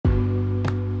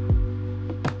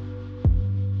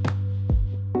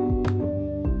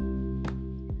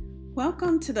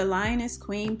Welcome to the Lioness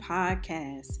Queen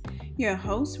podcast. Your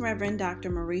host, Reverend Dr.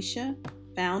 Marisha,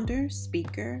 founder,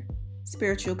 speaker,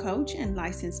 spiritual coach, and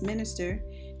licensed minister,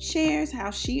 shares how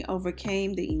she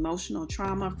overcame the emotional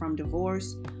trauma from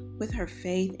divorce with her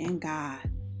faith in God.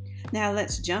 Now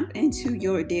let's jump into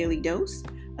your daily dose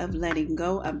of letting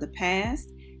go of the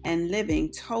past and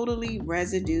living totally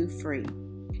residue-free.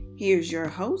 Here's your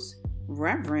host,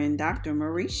 Reverend Dr.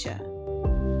 Marisha.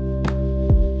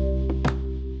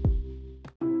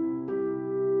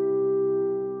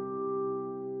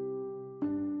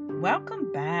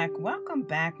 Welcome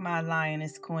back, my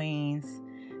Lioness Queens.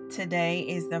 Today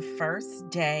is the first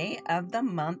day of the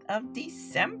month of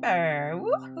December.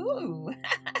 Woohoo!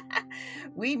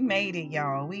 We made it,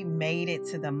 y'all. We made it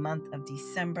to the month of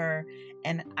December,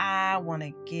 and I want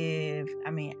to give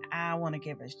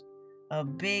a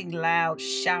big loud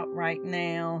shout right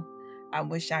now. I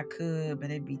wish I could,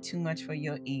 but it'd be too much for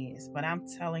your ears. But I'm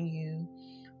telling you,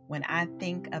 when I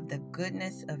think of the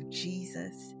goodness of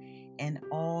Jesus and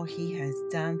all he has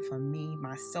done for me,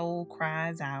 my soul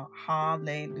cries out,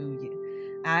 hallelujah.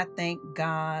 I thank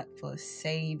God for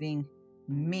saving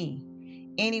me.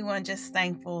 Anyone just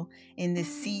thankful in this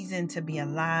season to be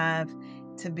alive,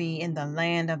 to be in the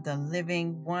land of the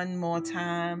living one more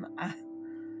time?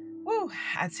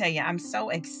 I tell you, I'm so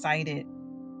excited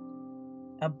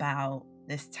about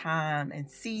this time and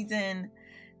season.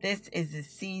 This is the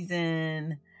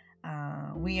season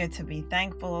we are to be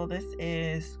thankful. This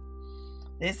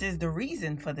is the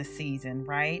reason for the season,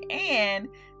 right? And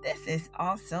this is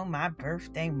also my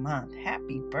birthday month.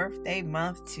 Happy birthday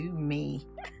month to me.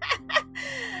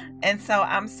 And so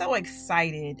I'm so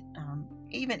excited,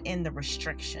 even in the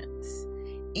restrictions,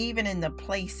 even in the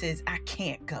places I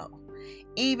can't go,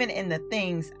 even in the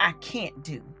things I can't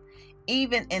do,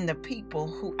 even in the people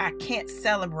who I can't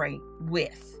celebrate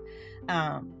with,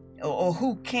 or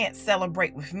who can't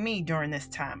celebrate with me during this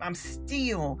time. I'm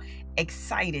still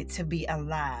excited to be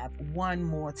alive one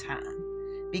more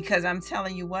time, because I'm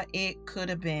telling you what, it could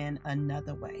have been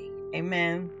another way.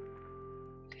 Amen.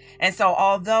 And so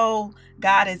although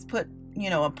God has put,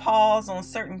 a pause on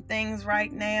certain things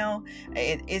right now,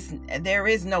 there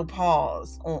is no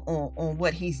pause on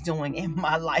what he's doing in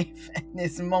my life at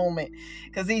this moment,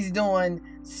 because he's doing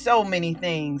so many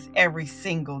things every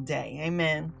single day.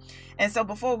 Amen. And so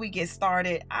before we get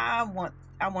started, I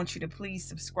want you to please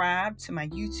subscribe to my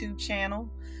YouTube channel,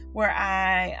 where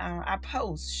I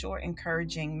post short,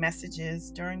 encouraging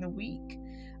messages during the week.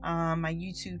 My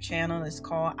YouTube channel is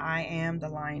called I Am the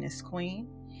Lioness Queen,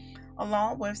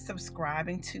 along with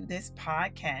subscribing to this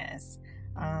podcast,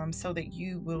 so that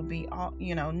you will be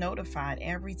notified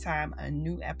every time a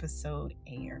new episode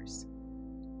airs.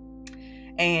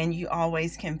 And you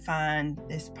always can find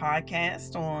this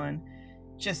podcast on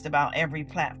just about every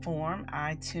platform: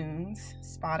 iTunes,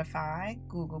 Spotify,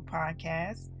 Google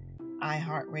Podcasts,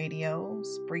 iHeartRadio,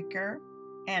 Spreaker,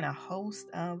 and a host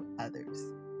of others.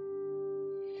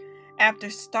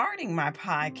 After starting my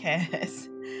podcast,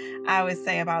 I would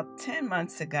say about 10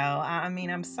 months ago,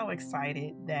 I'm so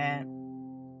excited that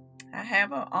I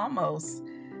have almost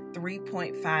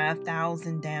 3.5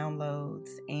 thousand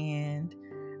downloads, and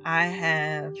I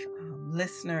have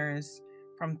listeners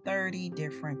from 30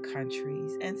 different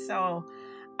countries. And so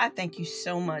I thank you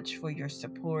so much for your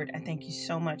support. I thank you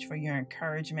so much for your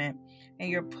encouragement and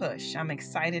your push. I'm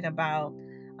excited about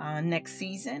next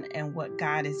season and what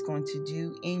God is going to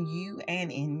do in you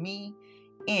and in me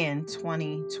in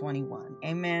 2021.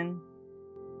 Amen.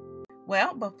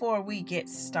 Well, before we get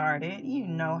started, you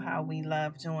know how we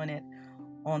love doing it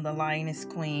on the Lioness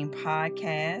Queen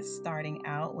podcast, starting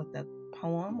out with a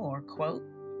poem or quote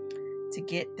to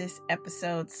get this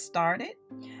episode started.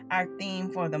 Our theme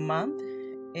for the month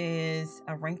is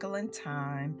A Wrinkle in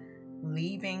Time,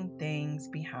 Leaving Things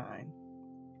Behind.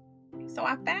 So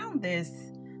I found this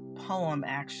poem,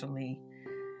 actually.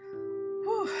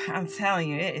 I'm telling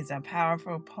you, it is a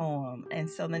powerful poem. And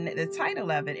so the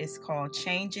title of it is called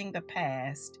Changing the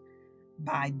Past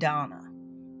by Donna.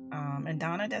 And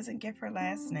Donna doesn't give her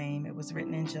last name. It was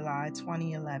written in July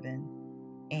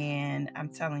 2011. And I'm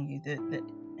telling you,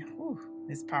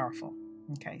 it's powerful.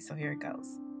 Okay, so here it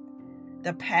goes.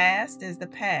 The past is the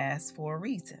past for a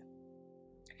reason.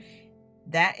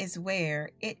 That is where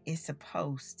it is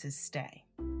supposed to stay.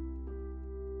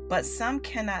 But some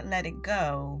cannot let it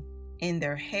go. In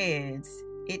their heads,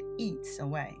 it eats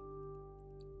away,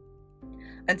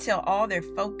 until all their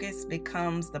focus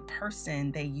becomes the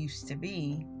person they used to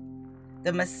be,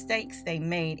 the mistakes they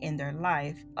made in their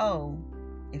life. Oh,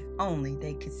 if only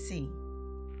they could see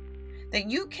that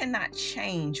you cannot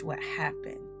change what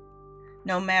happened,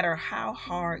 no matter how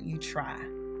hard you try.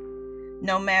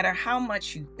 no matter how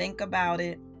much you think about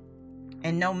it,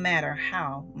 and no matter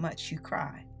how much you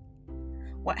cry.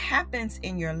 What happens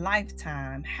in your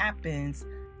lifetime happens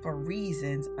for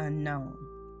reasons unknown.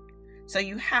 So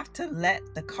you have to let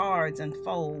the cards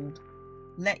unfold,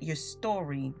 let your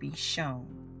story be shown.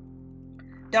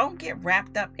 Don't get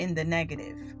wrapped up in the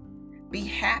negative. Be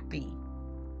happy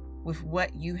with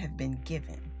what you have been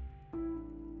given.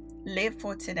 Live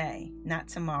for today, not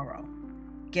tomorrow.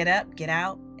 Get up, get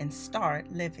out, and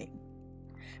start living.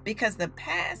 Because the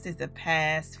past is the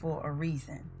past for a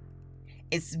reason.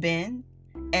 It's been,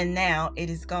 and now it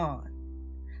is gone.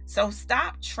 So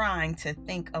stop trying to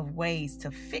think of ways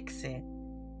to fix it.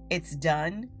 It's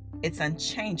done. It's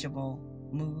unchangeable.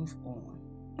 Move on.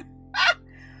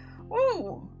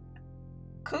 Woo!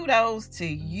 Kudos to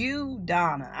you,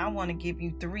 Donna. I want to give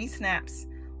you 3 snaps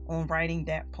on writing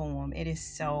that poem. It is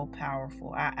so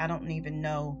powerful. I don't even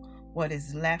know what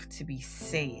is left to be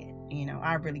said.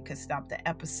 I really could stop the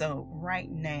episode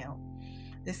right now.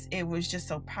 It was just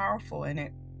so powerful, and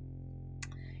it,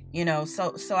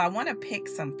 so I want to pick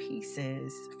some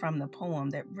pieces from the poem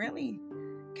that really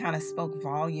kind of spoke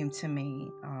volume to me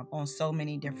on so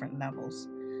many different levels.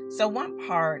 So one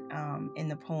part in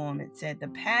the poem, it said, the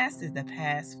past is the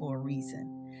past for a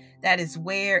reason. That is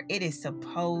where it is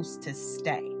supposed to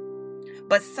stay.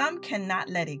 But some cannot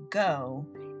let it go.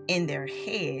 In their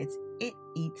heads, it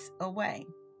eats away.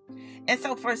 And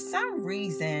so for some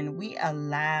reason, we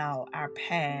allow our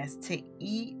past to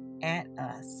eat at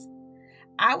us.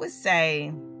 I would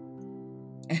say,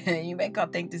 you may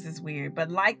think this is weird,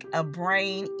 but like a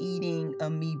brain-eating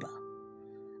amoeba,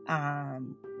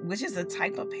 which is a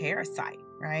type of parasite,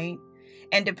 right?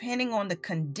 And depending on the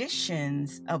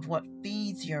conditions of what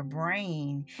feeds your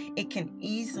brain, it can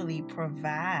easily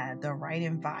provide the right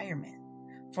environment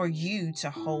for you to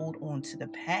hold on to the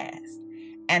past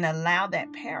and allow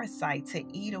that parasite to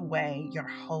eat away your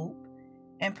hope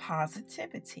and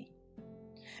positivity.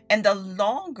 And the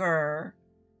longer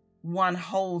one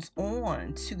holds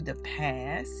on to the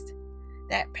past,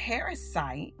 that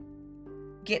parasite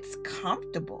gets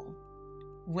comfortable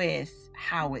with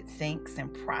how it thinks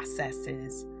and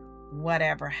processes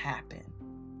whatever happened.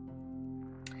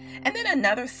 And then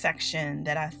another section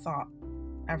that I thought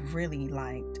I really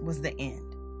liked was the end.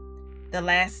 The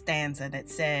last stanza that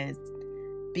says,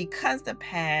 because the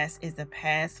past is the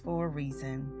past for a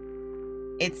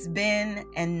reason, it's been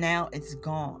and now it's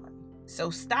gone. So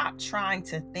stop trying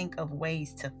to think of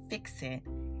ways to fix it.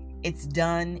 It's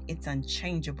done. It's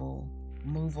unchangeable.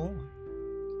 Move on.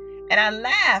 And I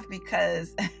laugh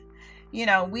because,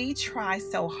 we try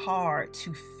so hard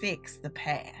to fix the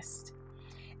past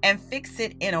and fix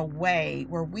it in a way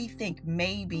where we think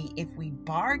maybe if we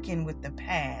bargain with the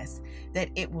past, that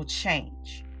it will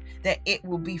change, that it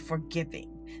will be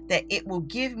forgiving, that it will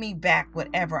give me back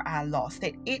whatever I lost,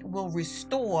 that it will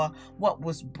restore what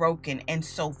was broken, and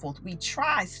so forth. We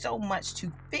try so much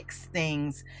to fix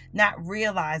things, not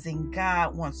realizing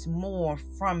God wants more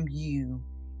from you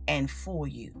and for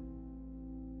you.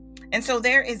 And so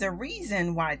there is a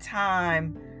reason why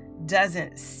time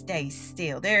doesn't stay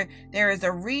still. There is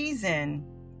a reason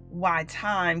why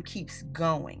time keeps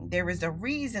going. There is a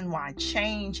reason why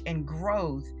change and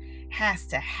growth has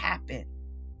to happen.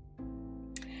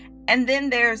 And then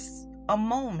there's a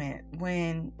moment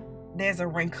when there's a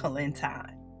wrinkle in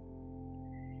time.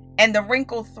 And the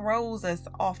wrinkle throws us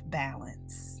off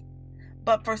balance.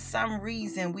 But for some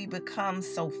reason, we become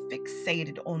so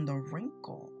fixated on the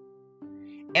wrinkle.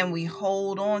 And we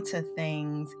hold on to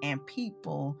things and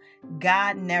people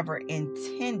God never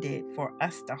intended for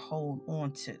us to hold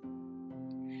on to.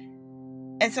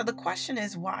 And so the question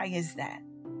is, why is that?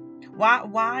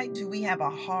 Why do we have a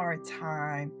hard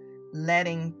time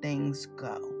letting things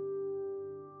go?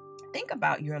 Think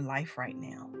about your life right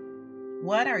now.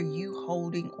 What are you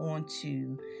holding on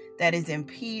to that is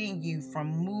impeding you from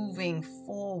moving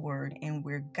forward and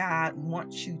where God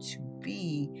wants you to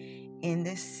be in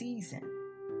this season?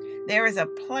 There is a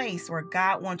place where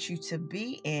God wants you to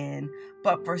be in,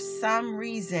 but for some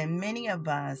reason, many of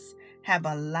us have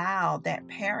allowed that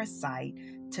parasite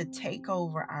to take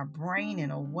over our brain in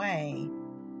a way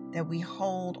that we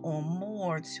hold on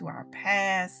more to our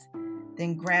past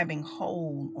than grabbing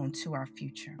hold onto our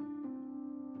future.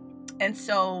 And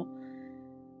so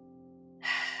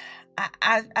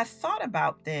I thought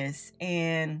about this,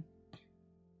 and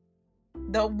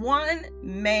the one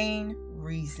main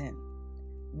reason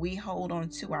we hold on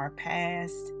to our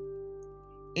past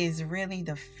is really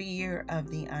the fear of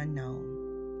the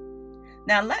unknown.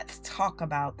 Now let's talk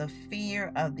about the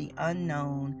fear of the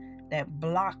unknown that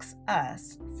blocks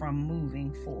us from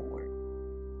moving forward.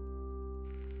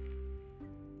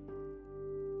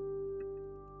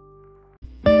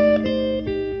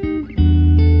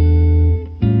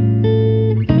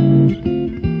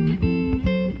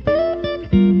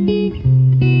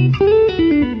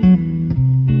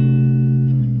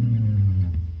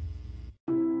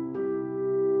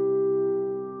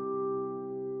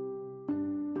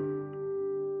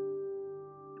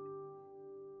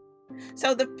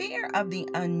 So the fear of the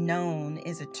unknown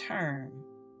is a term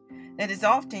that is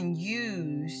often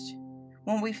used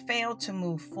when we fail to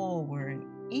move forward,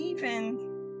 even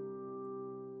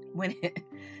when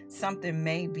something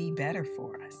may be better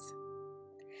for us.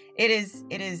 It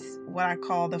is what I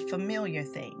call the familiar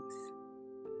things,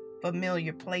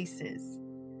 familiar places,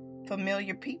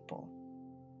 familiar people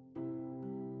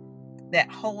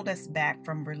that hold us back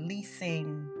from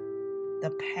releasing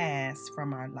the past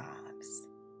from our lives.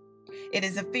 It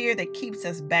is a fear that keeps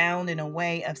us bound in a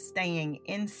way of staying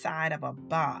inside of a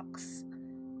box,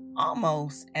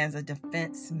 almost as a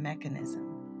defense mechanism.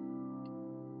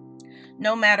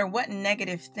 No matter what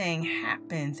negative thing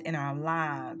happens in our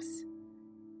lives,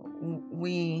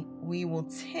 we will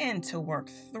tend to work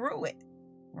through it,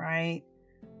 right?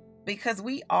 Because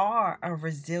we are a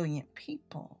resilient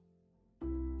people,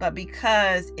 but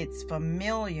because it's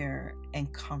familiar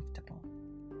and comfortable.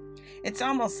 It's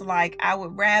almost like I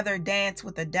would rather dance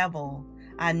with the devil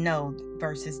I know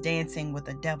versus dancing with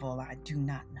the devil I do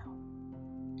not know.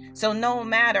 So no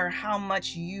matter how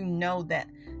much you know that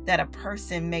a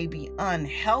person may be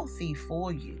unhealthy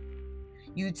for you,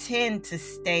 you tend to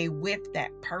stay with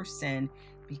that person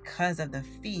because of the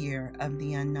fear of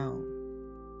the unknown.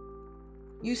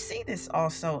 You see this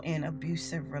also in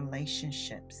abusive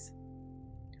relationships.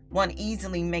 One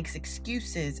easily makes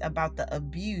excuses about the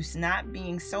abuse not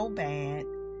being so bad.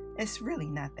 It's really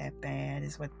not that bad,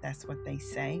 that's what they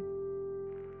say,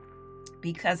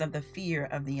 because of the fear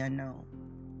of the unknown.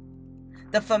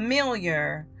 The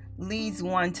familiar leads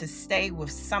one to stay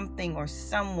with something or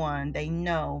someone they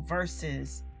know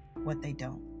versus what they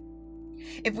don't.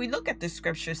 If we look at the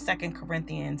scripture, 2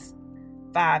 Corinthians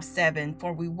 5:7,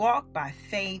 for we walk by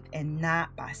faith and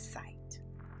not by sight.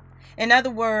 In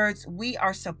other words, we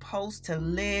are supposed to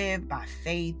live by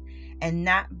faith and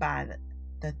not by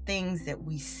the things that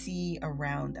we see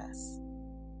around us.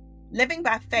 Living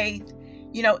by faith,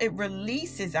 it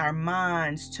releases our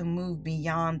minds to move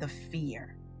beyond the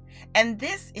fear. And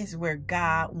this is where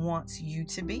God wants you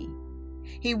to be.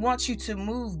 He wants you to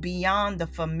move beyond the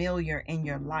familiar in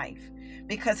your life,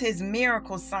 because his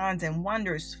miracle signs and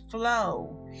wonders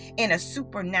flow in a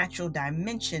supernatural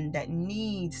dimension that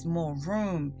needs more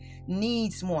room,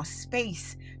 needs more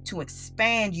space to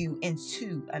expand you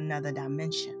into another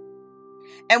dimension.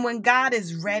 And when God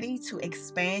is ready to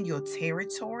expand your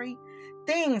territory,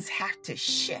 things have to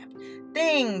shift.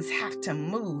 Things have to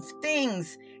move.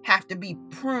 Things have to be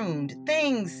pruned.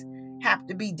 Things have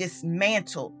to be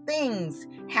dismantled. Things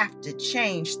have to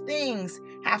change. Things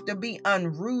have to be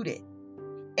unrooted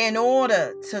in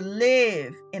order to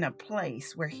live in a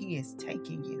place where he is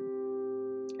taking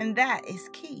you. And that is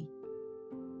key.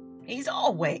 He's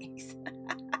always,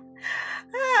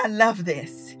 I love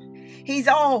this. He's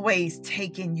always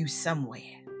taking you somewhere.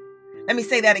 Let me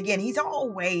say that again. He's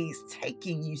always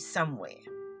taking you somewhere.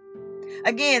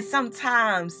 Again,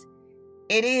 sometimes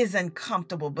it is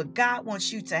uncomfortable, but God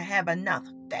wants you to have enough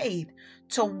faith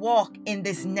to walk in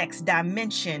this next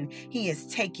dimension he is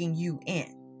taking you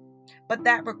in. But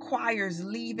that requires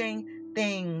leaving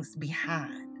things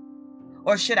behind.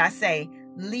 Or should I say,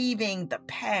 leaving the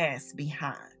past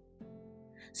behind.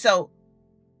 So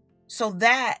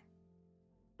that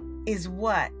is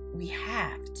what we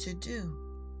have to do.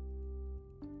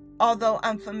 Although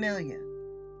unfamiliar,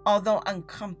 although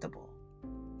uncomfortable,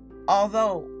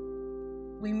 although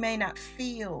we may not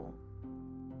feel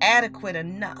adequate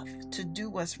enough to do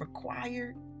what's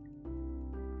required,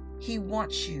 he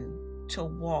wants you to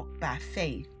walk by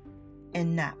faith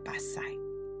and not by sight.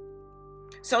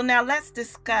 So now let's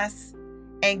discuss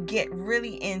and get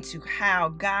really into how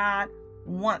God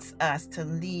wants us to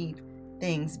leave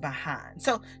things behind.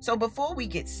 So before we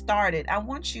get started, I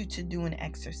want you to do an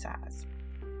exercise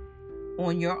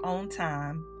on your own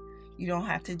time. You don't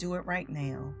have to do it right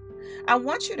now. I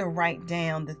want you to write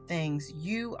down the things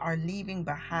you are leaving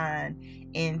behind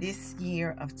in this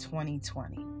year of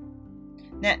 2020.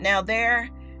 Now there's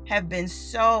been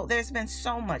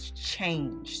so much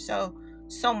change, so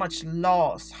much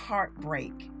loss,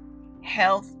 heartbreak,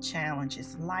 health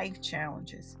challenges, life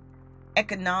challenges,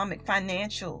 economic,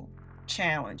 financial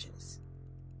challenges,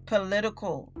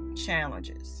 political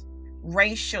challenges,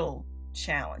 racial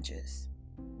challenges,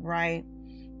 right?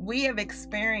 We have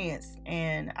experienced,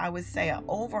 and I would say, an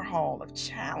overhaul of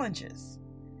challenges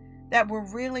that were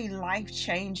really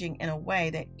life-changing in a way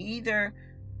that either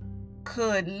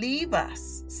could leave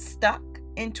us stuck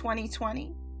in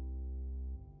 2020,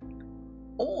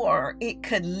 or it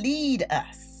could lead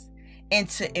us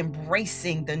into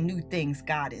embracing the new things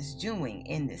God is doing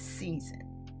in this season.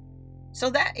 So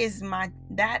that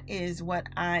is what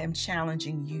I am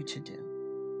challenging you to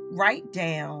do. write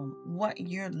down what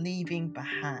you're leaving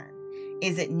behind.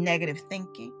 Is it negative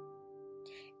thinking?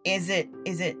 Is it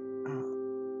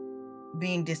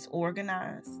being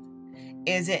disorganized?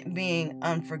 Is it being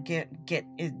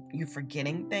you're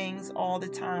forgetting things all the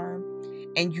time,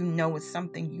 and you know it's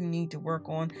something you need to work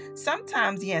on?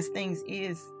 Sometimes, yes, things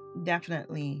is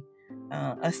definitely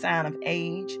a sign of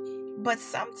age, but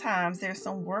sometimes there's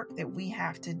some work that we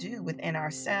have to do within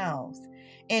ourselves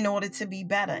in order to be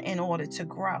better, in order to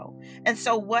grow. And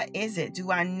so what is it?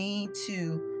 Do I need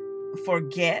to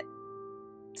forget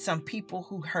some people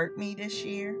who hurt me this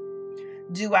year?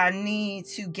 Do I need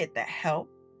to get the help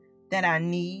that I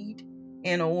need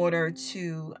in order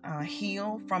to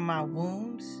heal from my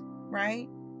wounds, right?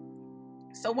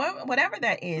 So whatever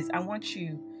that is, I want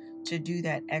you to do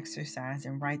that exercise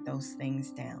and write those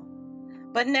things down.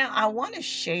 But now I want to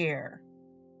share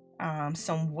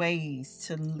some ways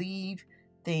to leave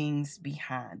things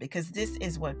behind, because this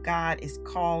is what God is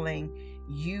calling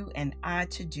you and I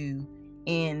to do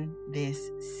in this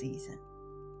season.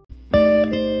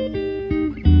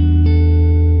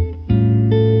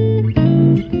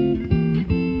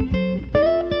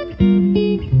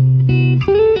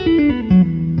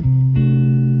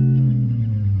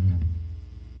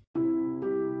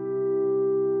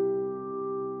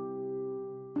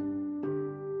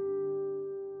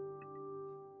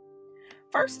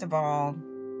 First of all,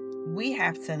 we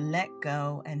have to let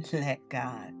go and let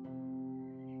God.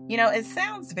 You know, it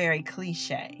sounds very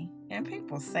cliche, and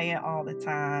people say it all the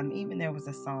time. Even there was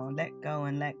a song, Let Go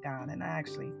and Let God, and I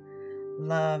actually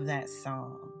love that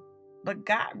song. But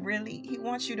God really, He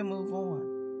wants you to move on.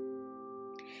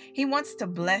 He wants to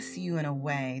bless you in a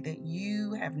way that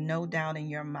you have no doubt in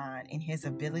your mind in His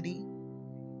ability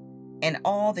and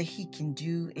all that He can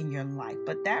do in your life.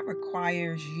 But that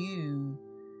requires you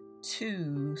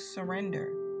to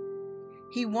surrender.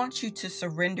 He wants you to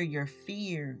surrender your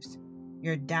fears,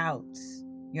 your doubts,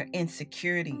 your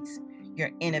insecurities, your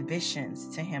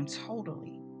inhibitions to Him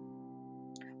totally.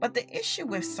 But the issue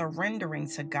with surrendering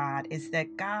to God is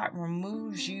that God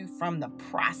removes you from the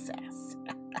process.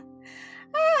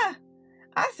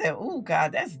 I said, "Oh,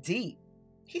 God, that's deep."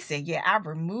 He said, "Yeah, I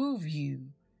remove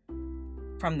you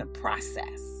from the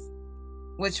process,"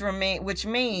 which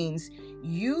means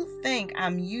you think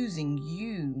I'm using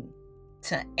you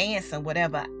to answer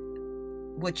whatever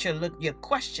your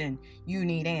question you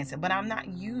need answered, but I'm not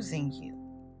using you.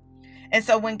 And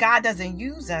so when God doesn't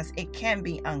use us, it can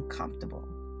be uncomfortable.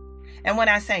 And when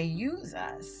I say use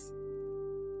us,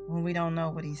 when we don't know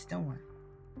what He's doing.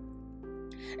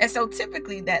 And so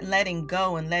typically that letting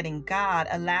go and letting God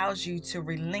allows you to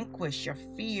relinquish your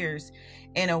fears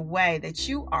in a way that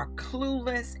you are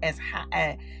clueless as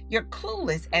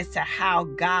to how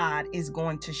God is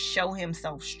going to show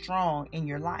Himself strong in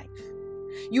your life.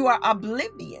 You are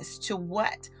oblivious to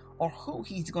what or who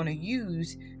He's going to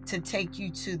use to take you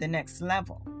to the next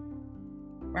level,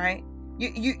 right?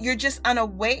 You're just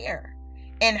unaware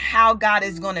in how God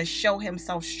is going to show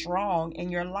Himself strong in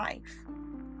your life.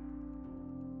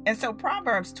 And so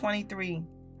Proverbs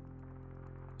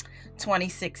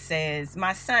 23:26 says,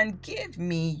 "My son, give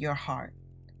me your heart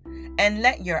and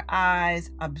let your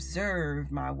eyes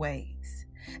observe my ways."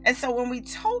 And so when we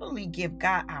totally give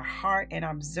God our heart and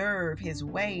observe His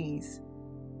ways,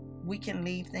 we can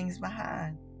leave things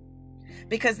behind.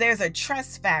 Because there's a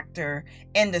trust factor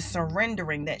in the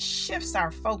surrendering that shifts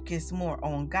our focus more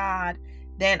on God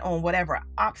than on whatever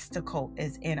obstacle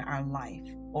is in our life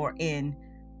or in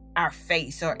our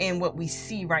face or in what we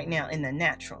see right now in the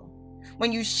natural.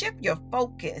 When you shift your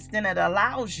focus, then it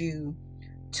allows you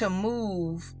to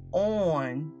move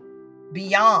on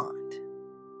beyond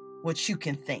what you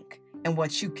can think and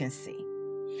what you can see.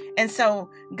 And so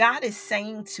God is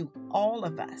saying to all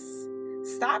of us,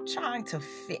 stop trying to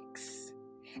fix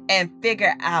and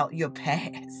figure out your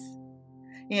past.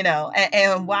 You know,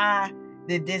 and why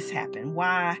did this happen?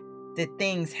 Why did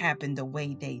things happen the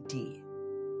way they did?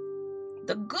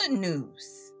 The good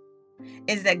news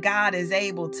is that God is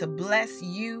able to bless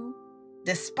you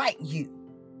despite you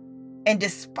and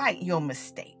despite your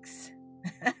mistakes.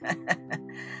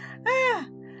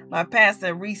 My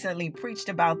pastor recently preached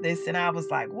about this, and I was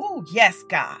like, "Whoa, yes,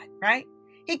 God," right?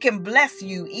 He can bless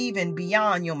you even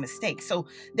beyond your mistakes. So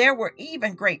there were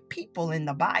even great people in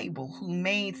the Bible who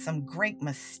made some great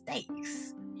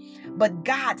mistakes, but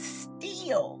God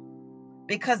still,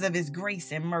 because of His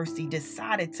grace and mercy,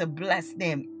 decided to bless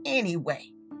them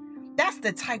anyway. That's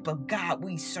the type of God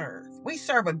we serve. We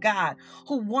serve a God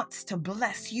who wants to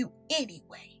bless you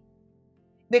anyway,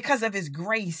 because of His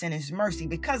grace and His mercy,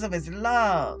 because of His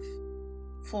love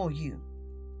for you.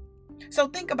 So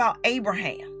think about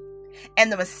Abraham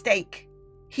and the mistake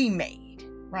he made,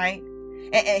 right?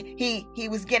 And he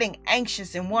was getting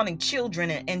anxious and wanting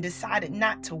children and decided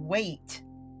not to wait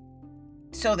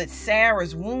so that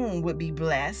Sarah's womb would be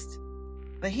blessed.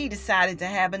 But he decided to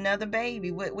have another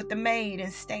baby with the maid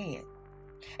instead.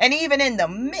 And even in the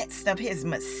midst of his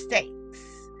mistakes,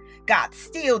 God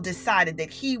still decided that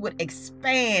he would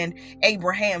expand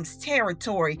Abraham's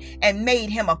territory and made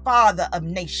him a father of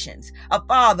nations, a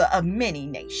father of many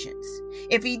nations.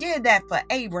 If he did that for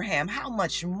Abraham, how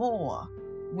much more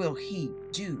will he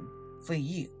do for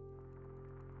you?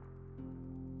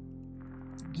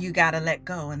 You got to let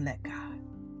go and let God.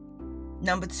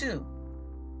 Number 2,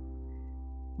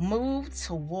 move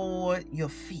toward your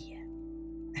fear.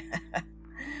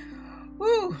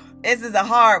 Woo, this is a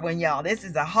hard one, y'all. This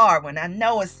is a hard one. I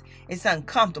know it's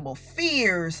uncomfortable.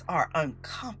 Fears are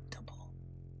uncomfortable.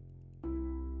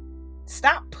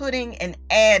 Stop putting and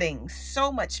adding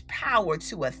so much power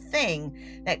to a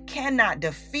thing that cannot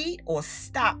defeat or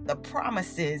stop the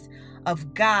promises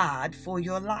of God for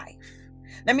your life.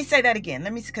 Let me say that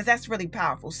again. Because that's really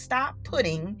powerful. Stop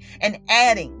putting and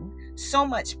adding so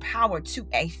much power to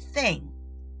a thing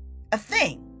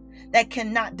that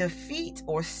cannot defeat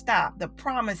or stop the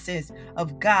promises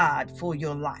of God for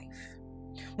your life.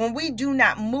 When we do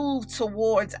not move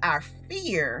towards our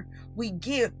fear, we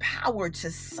give power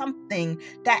to something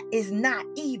that is not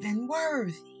even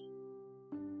worthy.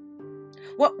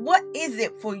 What is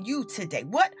it for you today?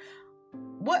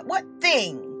 What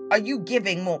thing are you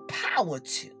giving more power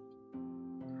to?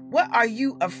 What are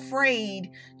you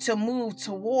afraid to move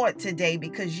toward today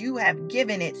because you have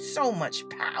given it so much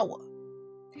power?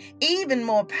 Even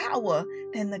more power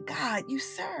than the God you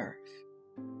serve.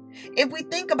 If we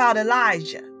think about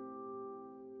Elijah,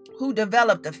 who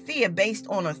developed a fear based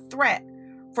on a threat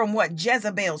from what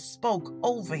Jezebel spoke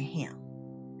over him.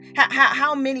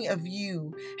 How many of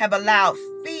you have allowed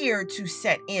fear to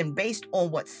set in based on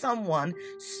what someone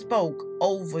spoke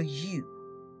over you?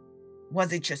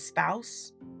 Was it your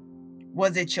spouse?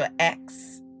 Was it your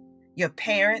ex? Your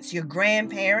parents, your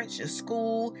grandparents, your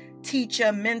school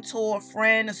teacher, mentor,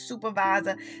 friend, a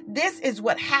supervisor? This is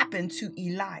what happened to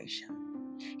Elijah.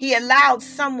 He allowed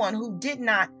someone who did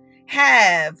not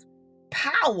have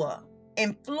power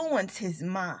influence his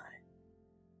mind.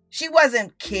 She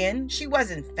wasn't kin. She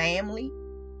wasn't family.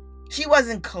 She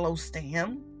wasn't close to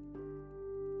him.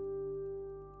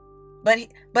 But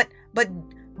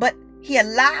he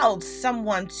allowed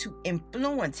someone to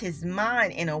influence his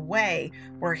mind in a way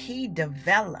where he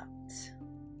developed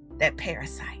that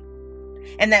parasite.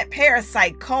 And that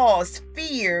parasite caused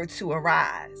fear to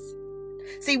arise.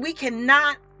 See, we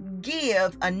cannot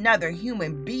give another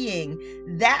human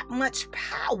being that much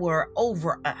power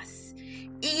over us,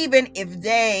 even if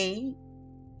they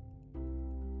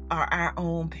are our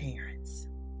own parents.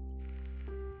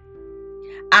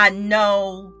 I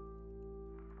know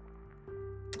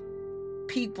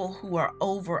people who are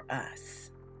over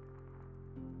us.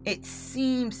 It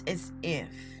seems as if,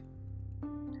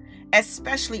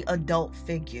 especially adult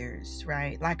figures,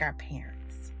 right? Like our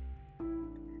parents.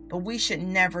 But we should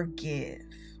never give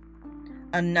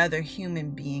another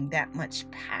human being that much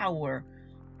power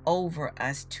over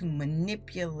us to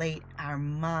manipulate our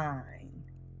mind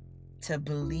to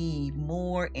believe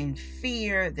more in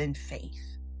fear than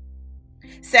faith.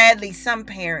 Sadly, some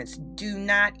parents do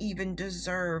not even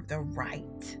deserve the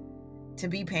right to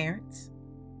be parents.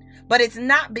 But it's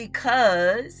not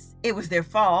because it was their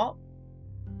fault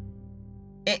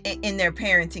in their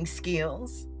parenting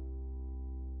skills.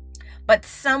 But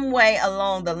some way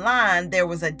along the line, there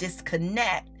was a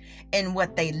disconnect in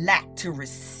what they lacked to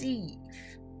receive.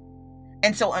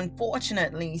 And so,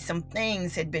 unfortunately, some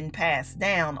things had been passed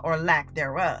down or lack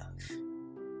thereof.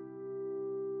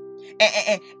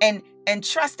 And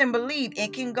trust and believe,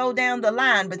 it can go down the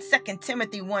line. But 2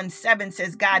 Timothy 1:7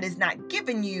 says God has not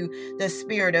given you the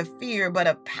spirit of fear, but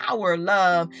of power,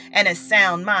 love, and a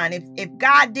sound mind. If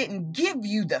God didn't give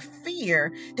you the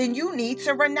fear, then you need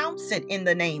to renounce it in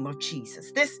the name of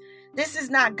Jesus. This is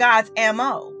not God's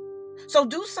MO. So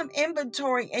do some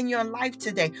inventory in your life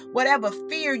today. Whatever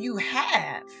fear you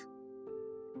have,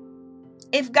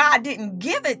 if God didn't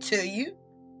give it to you,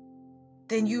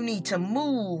 then you need to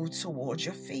move towards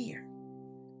your fear.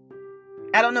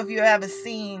 I don't know if you've ever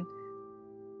seen,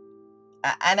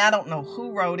 and I don't know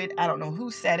who wrote it, I don't know who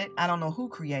said it, I don't know who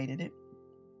created it,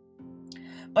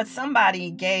 but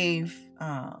somebody gave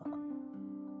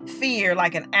fear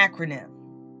like an acronym.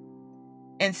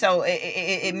 And so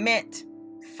it meant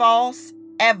false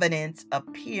evidence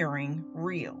appearing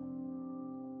real.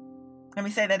 Let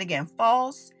me say that again.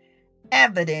 False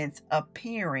evidence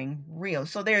appearing real.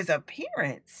 So there's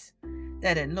appearance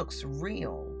that it looks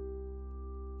real,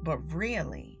 but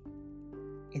really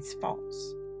it's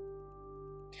false.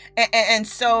 And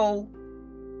so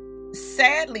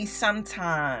sadly,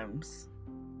 sometimes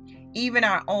even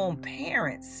our own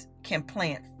parents can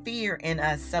plant fear in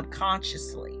us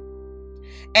subconsciously,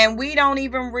 and we don't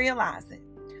even realize it.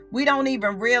 We don't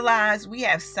even realize we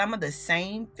have some of the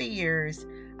same fears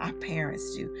our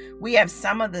parents do. We have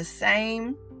some of the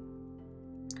same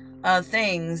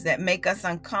things that make us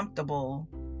uncomfortable,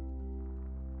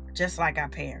 just like our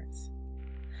parents.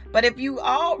 But if you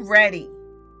are ready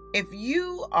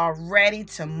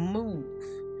to move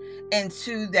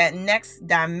into that next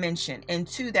dimension,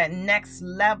 into that next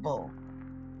level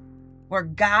where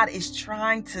God is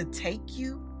trying to take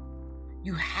you,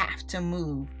 you have to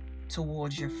move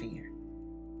towards your fear.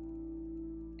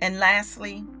 And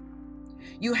lastly,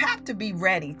 you have to be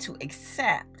ready to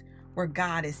accept where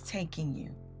God is taking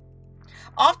you.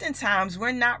 Oftentimes,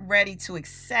 we're not ready to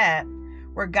accept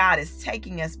where God is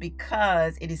taking us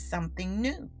because it is something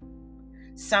new,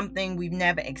 something we've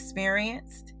never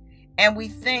experienced, and we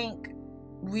think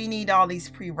we need all these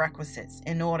prerequisites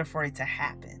in order for it to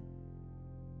happen.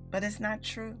 But it's not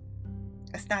true.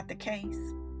 It's not the case.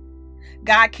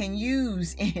 God can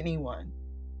use anyone,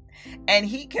 and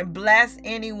He can bless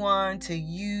anyone to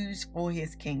use for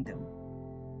His kingdom.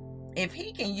 If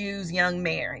He can use young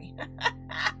Mary,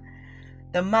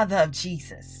 the mother of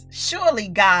Jesus, surely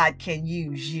God can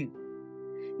use you.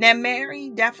 Now, Mary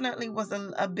definitely was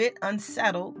a bit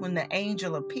unsettled when the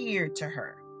angel appeared to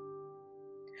her.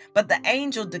 But the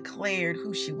angel declared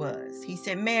who she was. He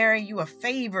said, "Mary, you are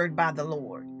favored by the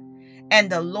Lord, and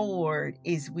the Lord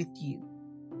is with you."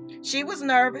 She was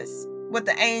nervous what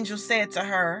the angel said to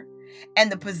her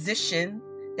and the position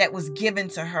that was given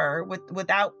to her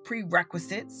without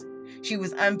prerequisites. She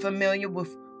was unfamiliar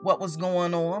with what was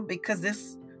going on because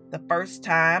this the first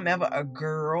time ever a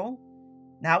girl,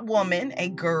 not woman, a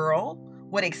girl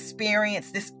would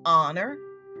experience this honor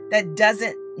that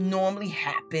doesn't normally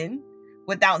happen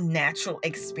without natural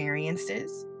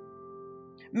experiences.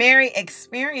 Mary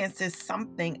experiences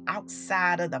something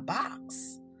outside of the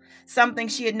box, something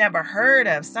she had never heard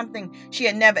of, something she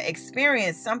had never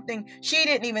experienced, something she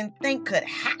didn't even think could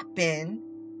happen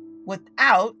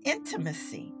without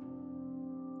intimacy.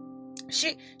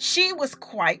 She was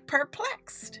quite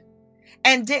perplexed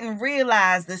and didn't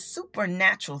realize the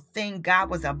supernatural thing God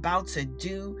was about to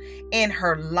do in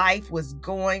her life was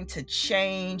going to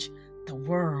change the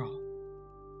world.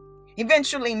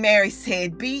 Eventually, Mary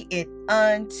said, "Be it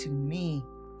unto me."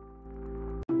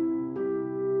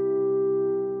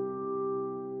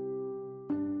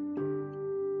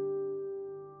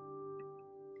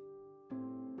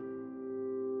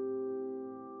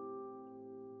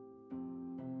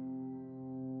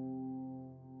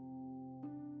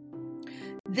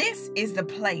 This is the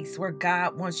place where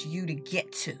God wants you to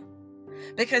get to.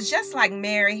 Because just like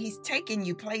Mary, He's taking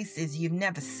you places you've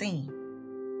never seen,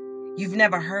 you've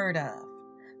never heard of,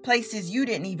 places you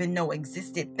didn't even know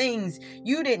existed, things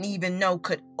you didn't even know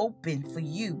could open for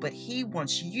you. But He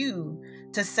wants you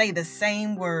to say the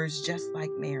same words just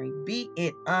like Mary. "Be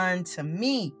it unto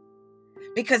me."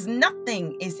 Because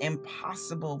nothing is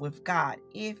impossible with God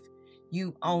if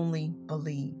you only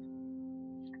believe.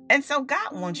 And so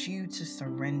God wants you to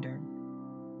surrender.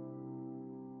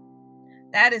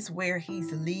 That is where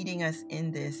He's leading us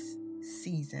in this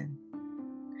season.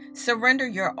 Surrender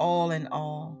your all in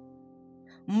all.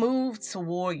 Move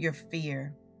toward your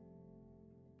fear.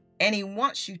 And He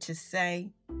wants you to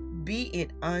say, "Be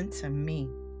it unto me.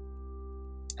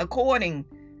 According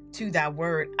to thy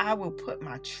word, I will put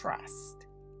my trust."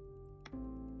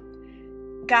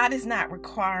 God is not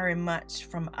requiring much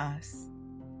from us.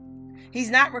 He's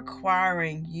not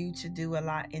requiring you to do a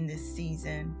lot in this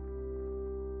season,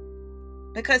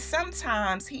 because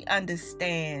sometimes He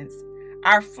understands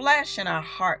our flesh and our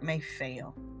heart may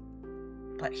fail,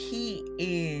 but He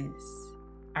is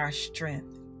our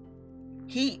strength.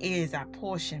 He is our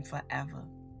portion forever.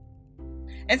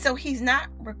 And so He's not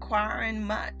requiring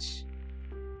much,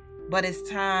 but it's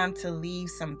time to leave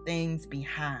some things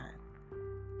behind.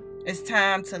 It's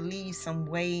time to leave some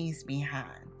ways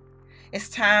behind. It's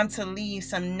time to leave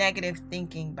some negative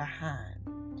thinking behind.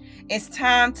 It's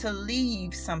time to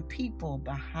leave some people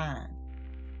behind.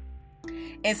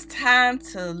 It's time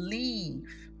to leave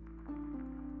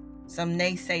some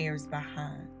naysayers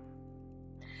behind.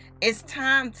 It's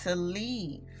time to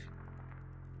leave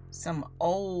some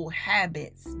old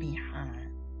habits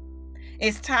behind.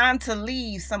 It's time to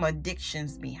leave some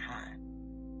addictions behind.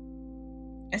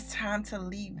 It's time to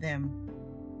leave them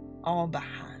all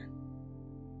behind.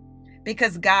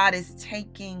 Because God is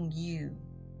taking you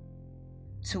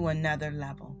to another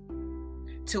level,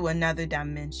 to another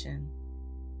dimension.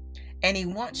 And he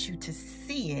wants you to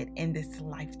see it in this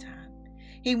lifetime.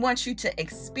 He wants you to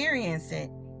experience it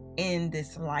in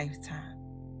this lifetime.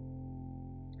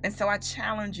 And so I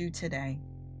challenge you today.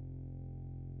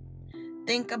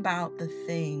 Think about the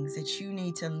things that you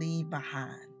need to leave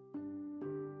behind.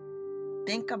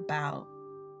 Think about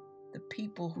the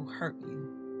people who hurt you.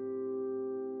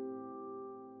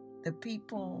 The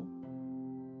people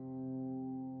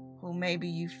who maybe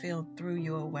you feel threw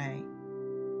you away,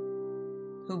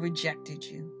 who rejected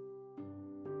you,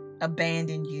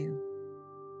 abandoned you.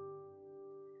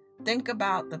 Think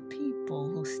about the people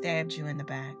who stabbed you in the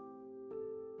back,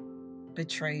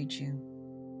 betrayed you.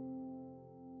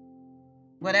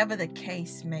 Whatever the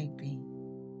case may be,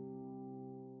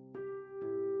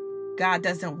 God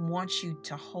doesn't want you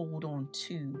to hold on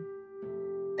to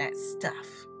that stuff.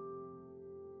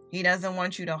 He doesn't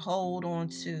want you to hold on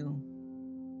to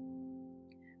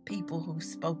people who've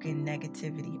spoken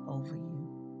negativity over you.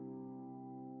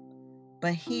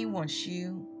 But he wants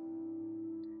you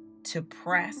to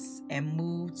press and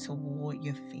move toward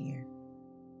your fear.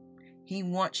 He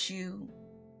wants you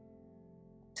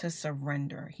to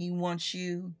surrender. He wants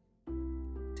you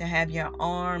to have your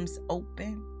arms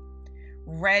open,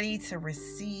 ready to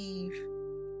receive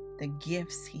the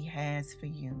gifts he has for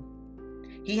you.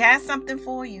 He has something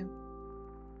for you.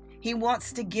 He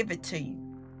wants to give it to you.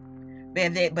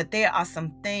 But there are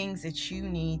some things that you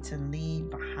need to leave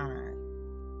behind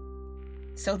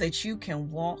so that you can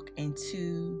walk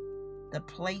into the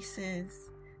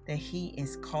places that he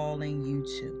is calling you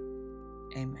to.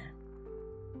 Amen.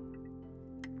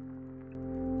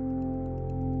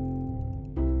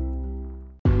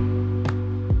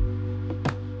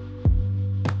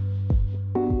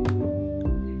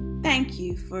 Thank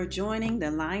you for joining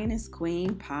the Lioness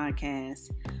Queen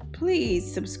podcast.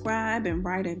 Please subscribe and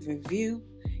write a review.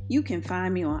 You can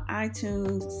find me on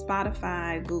iTunes,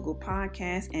 Spotify, Google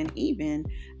Podcasts, and even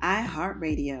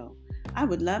iHeartRadio. I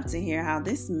would love to hear how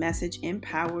this message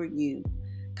empowered you.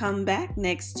 Come back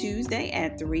next Tuesday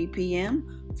at 3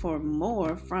 p.m. for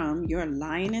more from your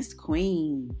Lioness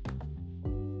Queen.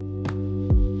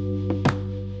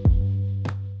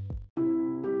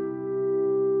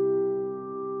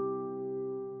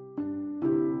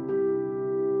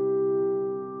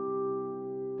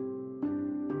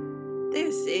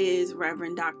 This is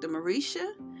Reverend Dr.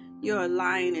 Marisha, your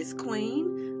Lioness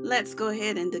Queen. Let's go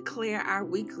ahead and declare our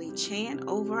weekly chant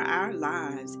over our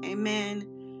lives. Amen.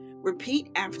 Repeat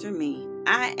after me.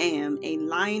 I am a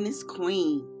Lioness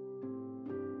Queen.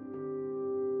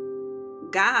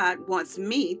 God wants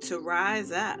me to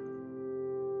rise up.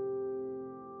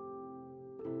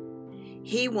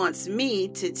 He wants me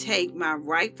to take my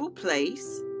rightful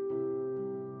place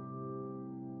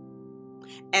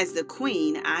as the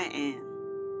queen I am.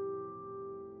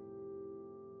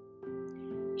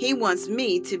 He wants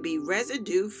me to be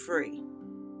residue free,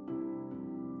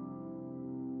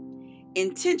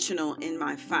 intentional in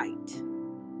my fight.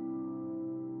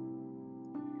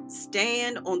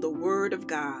 Stand on the word of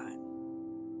God.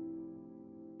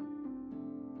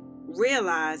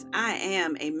 Realize I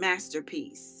am a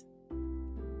masterpiece.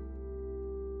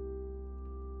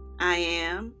 I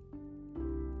am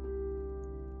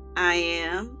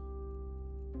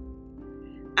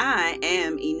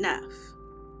enough.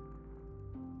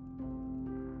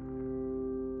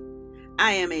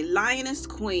 I am a Lioness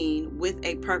Queen with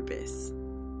a purpose.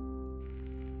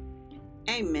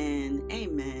 Amen.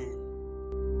 Amen.